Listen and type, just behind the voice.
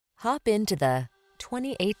Hop into the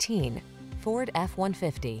 2018 Ford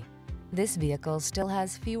F-150. This vehicle still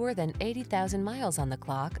has fewer than 80,000 miles on the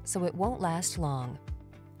clock, so it won't last long.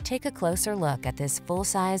 Take a closer look at this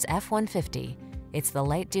full-size F-150. It's the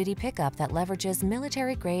light-duty pickup that leverages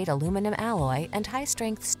military-grade aluminum alloy and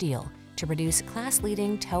high-strength steel to produce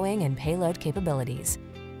class-leading towing and payload capabilities.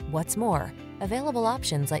 What's more, available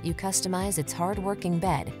options let you customize its hard-working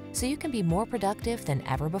bed so you can be more productive than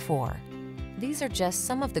ever before. These are just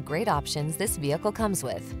some of the great options this vehicle comes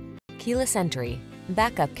with: keyless entry,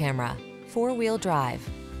 backup camera, four-wheel drive,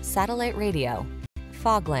 satellite radio,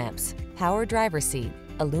 fog lamps, power driver's seat,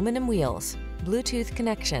 aluminum wheels, Bluetooth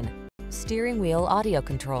connection, steering wheel audio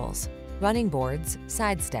controls, running boards,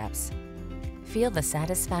 side steps. Feel the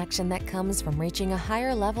satisfaction that comes from reaching a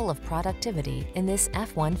higher level of productivity in this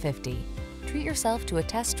F-150. Treat yourself to a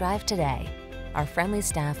test drive today. Our friendly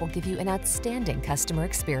staff will give you an outstanding customer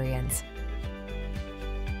experience.